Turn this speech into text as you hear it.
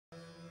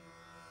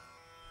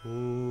My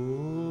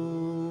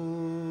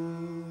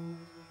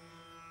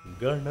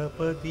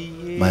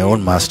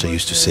own master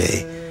used to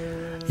say,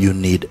 you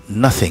need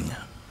nothing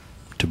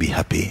to be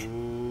happy.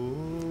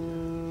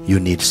 You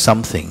need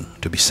something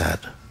to be sad.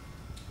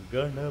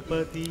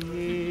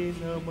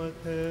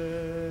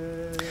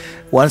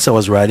 Once I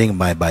was riding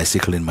my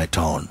bicycle in my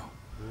town,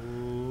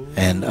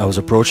 and I was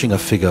approaching a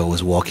figure who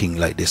was walking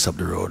like this up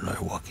the road, and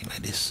walking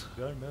like this.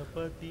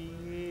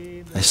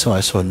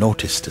 I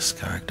noticed this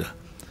character.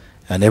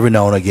 And every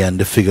now and again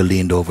the figure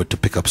leaned over to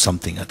pick up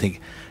something. I think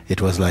it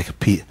was like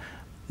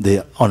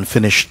the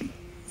unfinished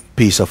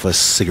piece of a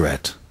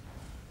cigarette,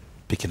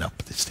 picking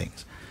up these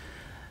things.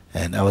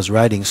 And I was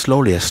riding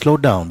slowly. I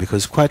slowed down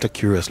because quite a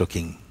curious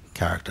looking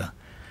character.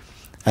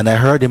 And I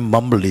heard him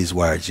mumble these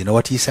words. You know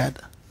what he said?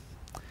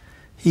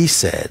 He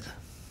said,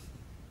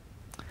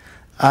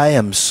 I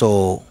am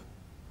so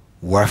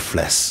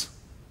worthless.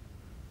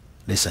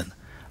 Listen,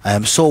 I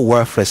am so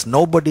worthless.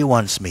 Nobody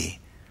wants me.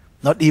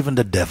 Not even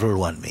the devil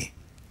wants me.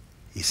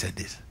 He said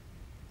this.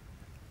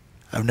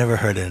 I've never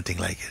heard anything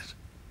like it.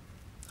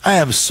 I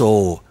am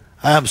so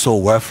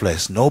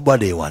worthless.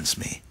 Nobody wants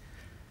me.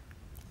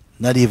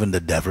 Not even the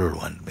devil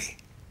wants me.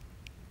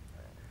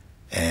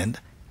 And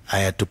I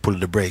had to pull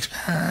the brakes.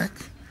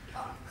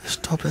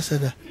 Stop. I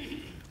said,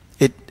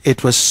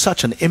 it was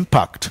such an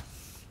impact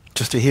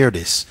just to hear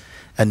this.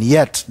 And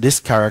yet this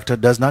character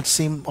does not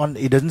seem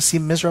he doesn't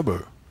seem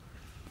miserable.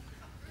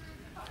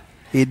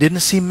 He didn't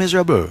seem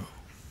miserable.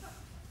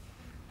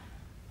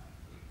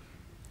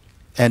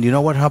 And you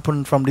know what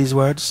happened from these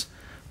words?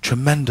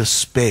 Tremendous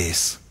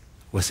space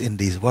was in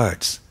these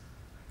words.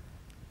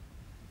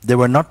 They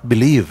were not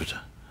believed.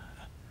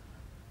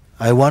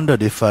 I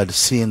wondered if I'd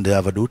seen the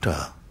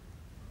Avaduta.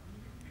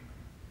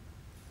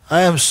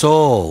 I am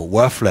so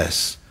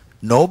worthless.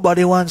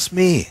 Nobody wants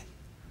me.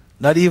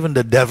 Not even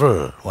the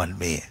devil wants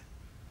me.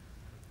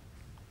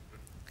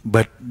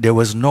 But there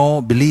was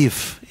no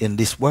belief in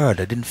this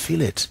word. I didn't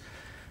feel it.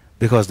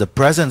 Because the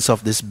presence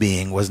of this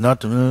being was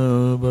not,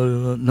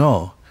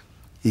 no.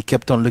 He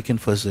kept on looking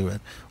for a cigarette.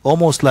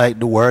 Almost like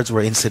the words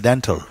were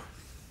incidental.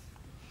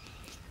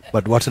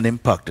 But what an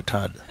impact it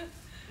had.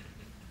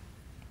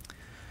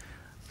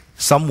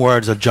 Some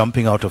words are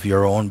jumping out of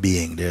your own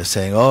being. They're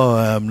saying, oh,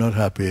 I'm not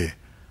happy.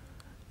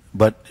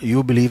 But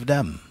you believe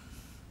them.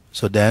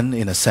 So then,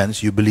 in a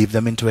sense, you believe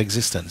them into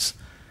existence.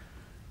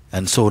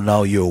 And so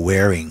now you're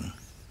wearing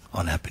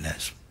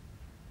unhappiness.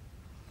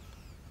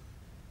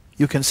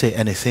 You can say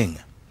anything.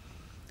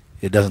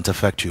 It doesn't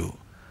affect you.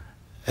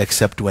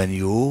 Except when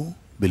you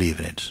believe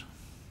in it.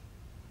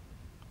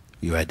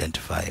 You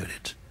identify with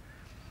it.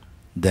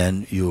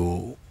 Then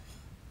you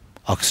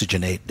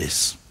oxygenate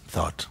this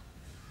thought.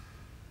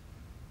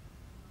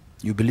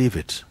 You believe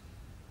it.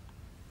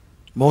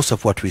 Most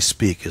of what we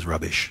speak is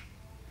rubbish.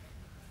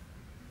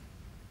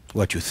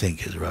 What you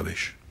think is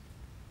rubbish.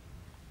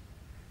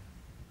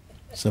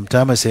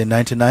 Sometimes I say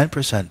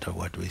 99% of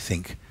what we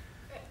think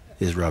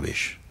is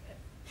rubbish.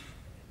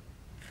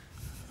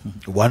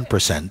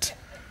 1%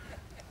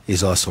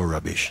 is also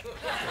rubbish.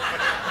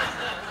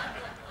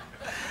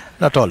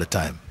 Not all the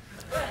time.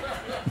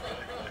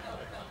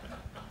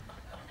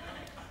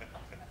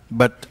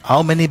 But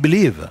how many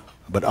believe?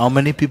 But how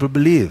many people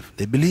believe?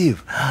 They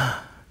believe.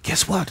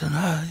 Guess what?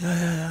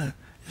 There's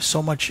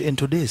so much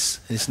into this.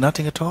 It's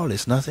nothing at all.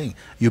 It's nothing.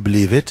 You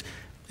believe it,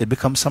 it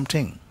becomes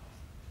something.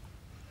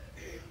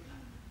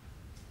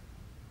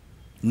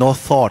 No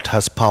thought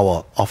has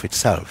power of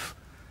itself.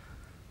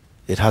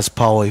 It has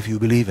power if you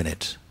believe in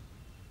it.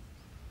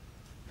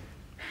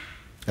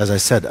 As I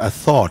said, a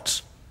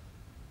thought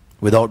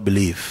without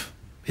belief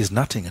is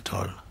nothing at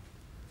all.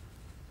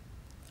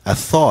 A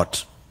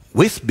thought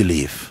with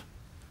belief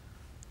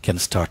can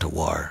start a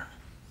war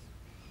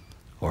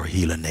or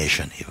heal a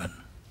nation even.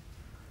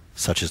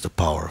 Such is the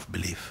power of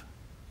belief.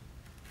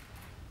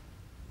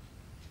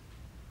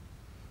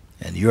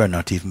 And you are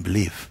not even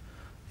belief.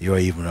 You are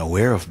even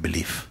aware of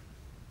belief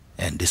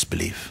and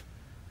disbelief.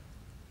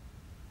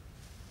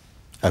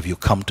 Have you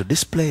come to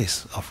this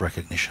place of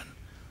recognition?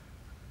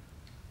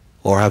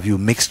 Or have you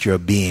mixed your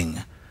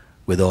being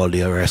with all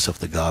the rest of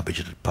the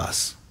garbage that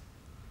pass?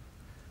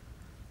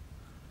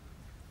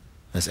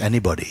 Has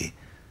anybody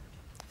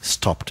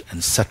stopped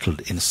and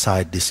settled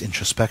inside this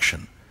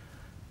introspection?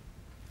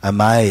 Am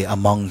I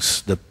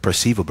amongst the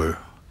perceivable?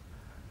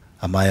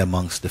 Am I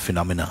amongst the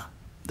phenomena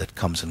that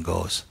comes and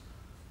goes?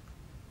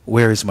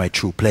 Where is my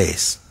true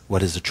place?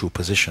 What is the true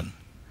position?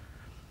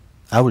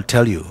 I will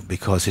tell you,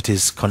 because it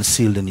is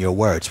concealed in your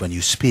words when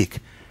you speak.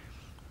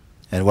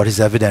 And what is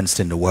evidenced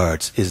in the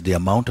words is the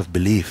amount of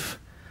belief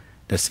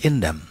that's in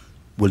them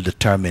will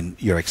determine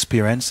your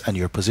experience and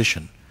your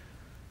position,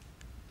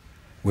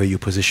 where you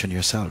position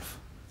yourself.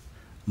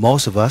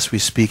 Most of us, we're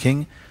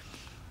speaking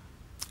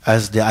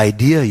as the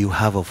idea you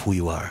have of who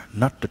you are,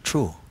 not the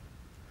truth.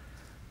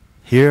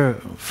 Here,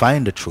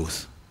 find the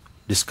truth.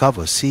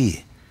 Discover,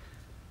 see.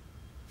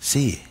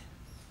 See.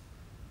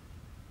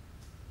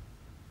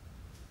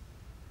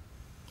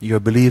 You're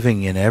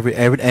believing in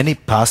any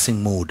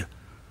passing mood.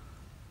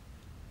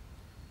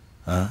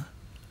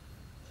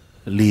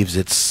 leaves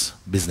its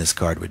business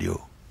card with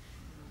you,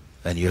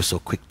 and you're so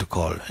quick to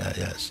call.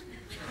 Yes.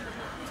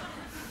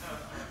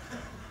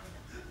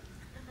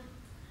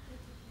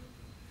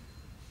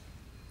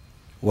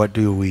 What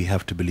do we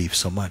have to believe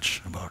so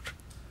much about?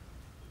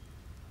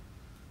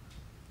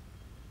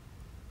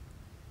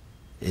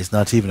 It's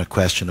not even a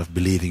question of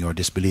believing or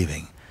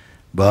disbelieving,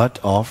 but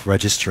of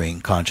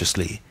registering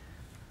consciously,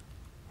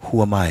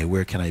 who am I,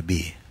 where can I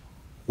be?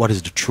 What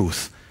is the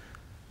truth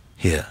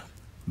here?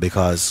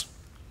 Because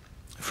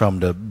from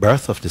the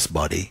birth of this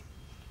body,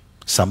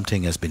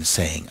 something has been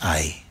saying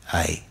I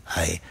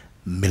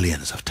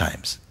millions of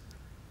times.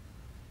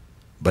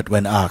 But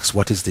when asked,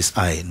 what is this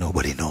I,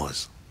 nobody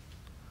knows.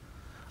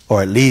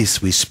 Or at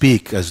least we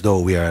speak as though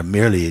we are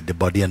merely the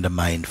body and the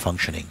mind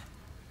functioning.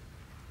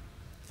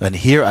 And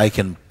here I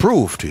can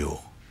prove to you,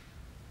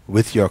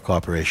 with your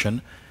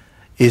cooperation,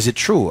 is it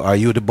true? Are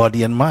you the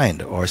body and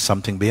mind or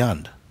something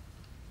beyond?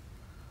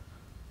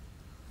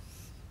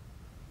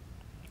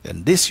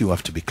 And this you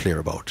have to be clear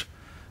about.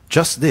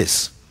 Just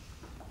this.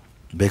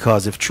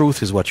 Because if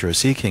truth is what you're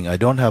seeking, I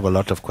don't have a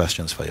lot of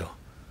questions for you.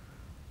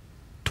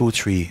 2,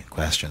 3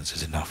 questions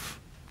is enough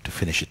to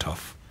finish it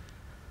off.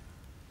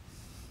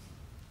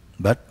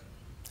 But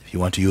if you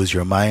want to use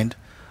your mind,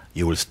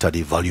 you will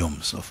study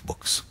volumes of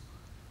books,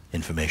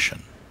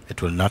 information.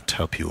 It will not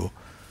help you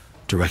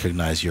to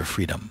recognize your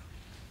freedom.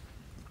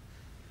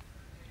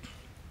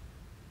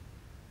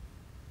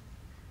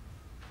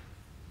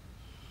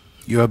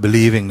 You are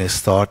believing this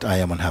thought, I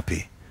am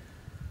unhappy.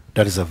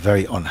 That is a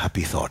very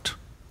unhappy thought.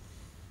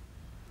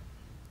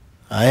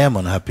 I am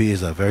unhappy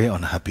is a very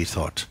unhappy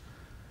thought.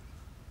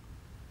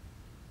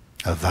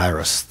 A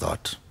virus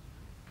thought.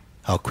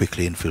 How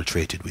quickly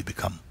infiltrated we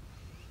become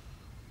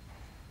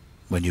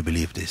when you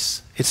believe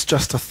this. It's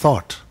just a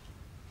thought.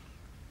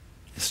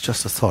 It's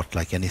just a thought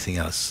like anything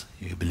else.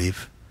 You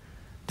believe,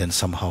 then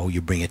somehow you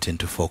bring it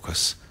into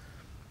focus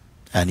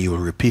and you will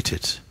repeat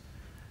it.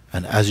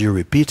 And as you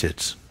repeat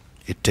it,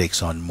 it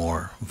takes on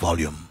more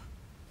volume,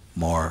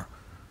 more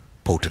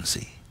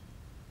potency.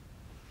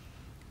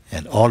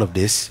 And all of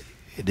this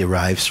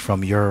derives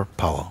from your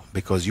power,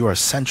 because you are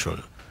central.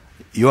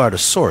 You are the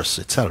source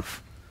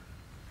itself.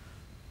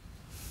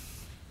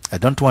 I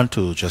don't want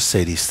to just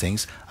say these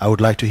things. I would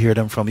like to hear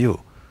them from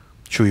you.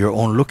 Through your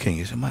own looking.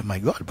 You say, my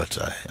God, but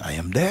I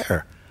am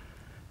there.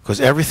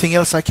 Because everything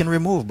else I can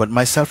remove, but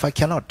myself I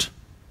cannot.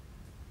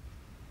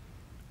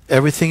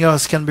 Everything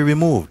else can be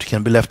removed,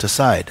 can be left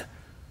aside.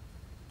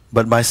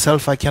 But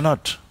myself I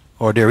cannot.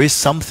 Or there is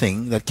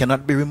something that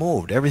cannot be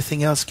removed.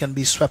 Everything else can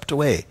be swept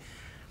away.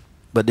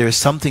 But there is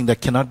something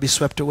that cannot be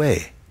swept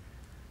away.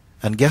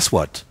 And guess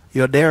what?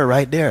 You're there,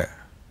 right there.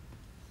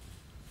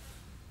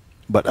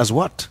 But as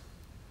what?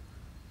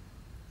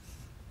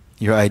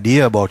 Your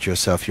idea about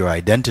yourself, your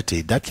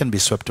identity, that can be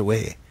swept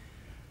away.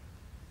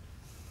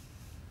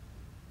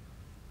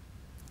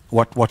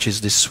 What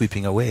is this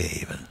sweeping away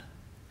even?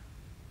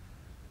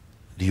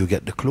 Do you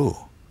get the clue?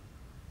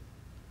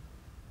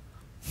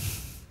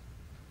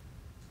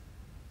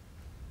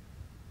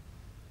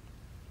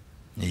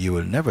 You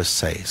will never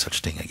say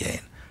such thing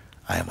again.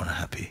 I am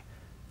unhappy.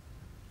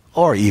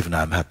 Or even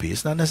I'm happy.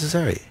 It's not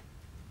necessary.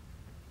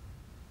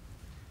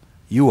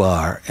 You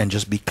are, and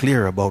just be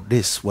clear about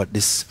this, what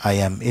this I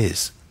am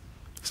is.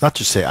 It's not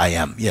to say I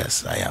am.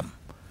 Yes, I am.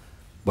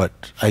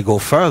 But I go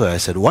further. I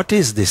said, what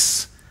is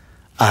this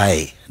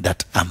I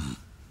that am?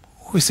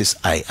 Who is this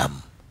I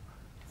am?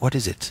 What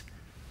is it?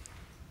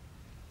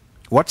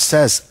 What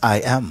says I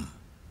am?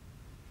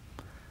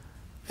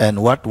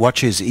 And what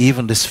watches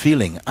even this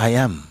feeling, I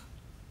am?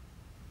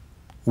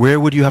 Where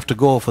would you have to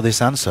go for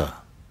this answer?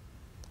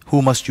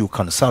 Who must you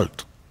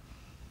consult?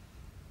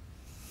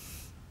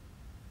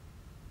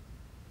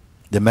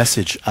 The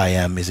message I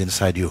am is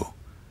inside you.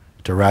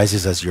 It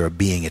arises as your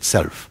being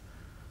itself.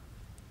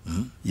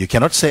 You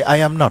cannot say I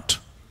am not.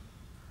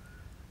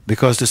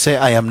 Because to say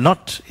I am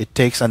not, it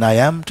takes an I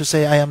am to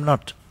say I am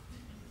not.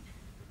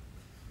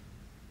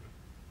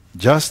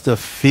 Just the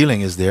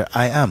feeling is there,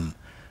 I am.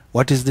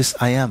 What is this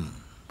I am?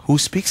 Who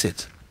speaks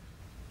it?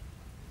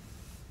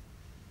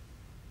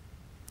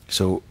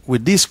 So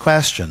with these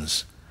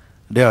questions,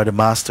 they are the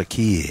master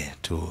key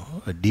to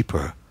a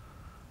deeper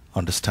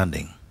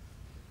understanding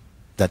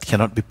that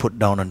cannot be put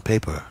down on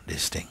paper,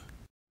 this thing.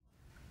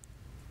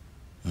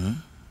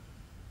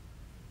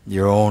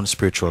 Your own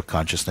spiritual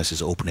consciousness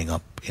is opening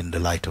up in the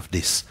light of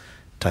this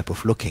type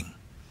of looking.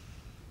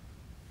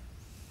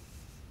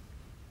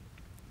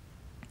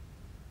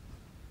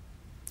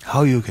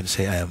 How you can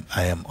say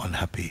I am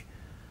unhappy?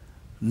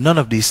 None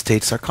of these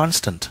states are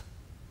constant.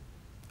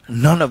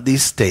 None of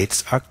these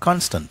states are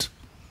constant.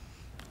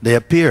 They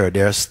appear,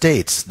 they are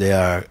states, they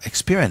are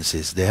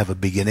experiences, they have a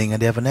beginning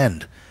and they have an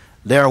end.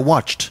 They are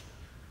watched.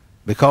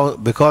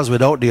 Because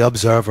without the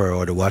observer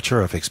or the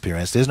watcher of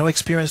experience, there's no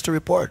experience to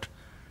report.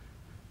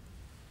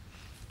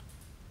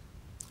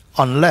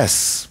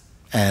 Unless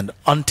and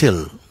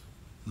until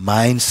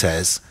mind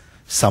says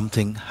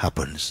something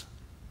happens.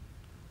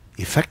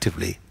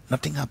 Effectively,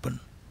 nothing happened.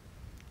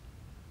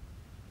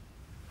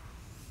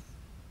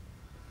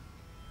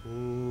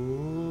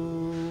 Ooh.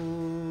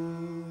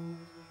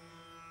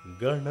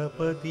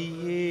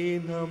 गणपतिये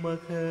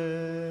नमः।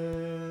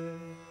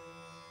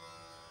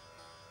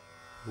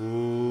 ॐ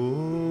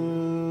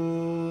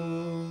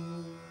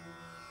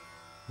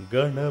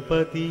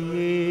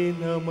गणपतिये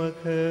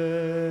नमः।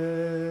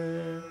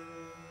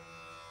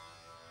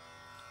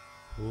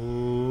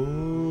 ॐ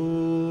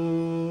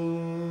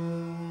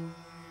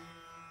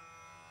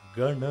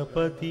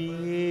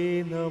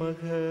गणपतिये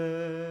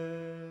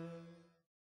नमः।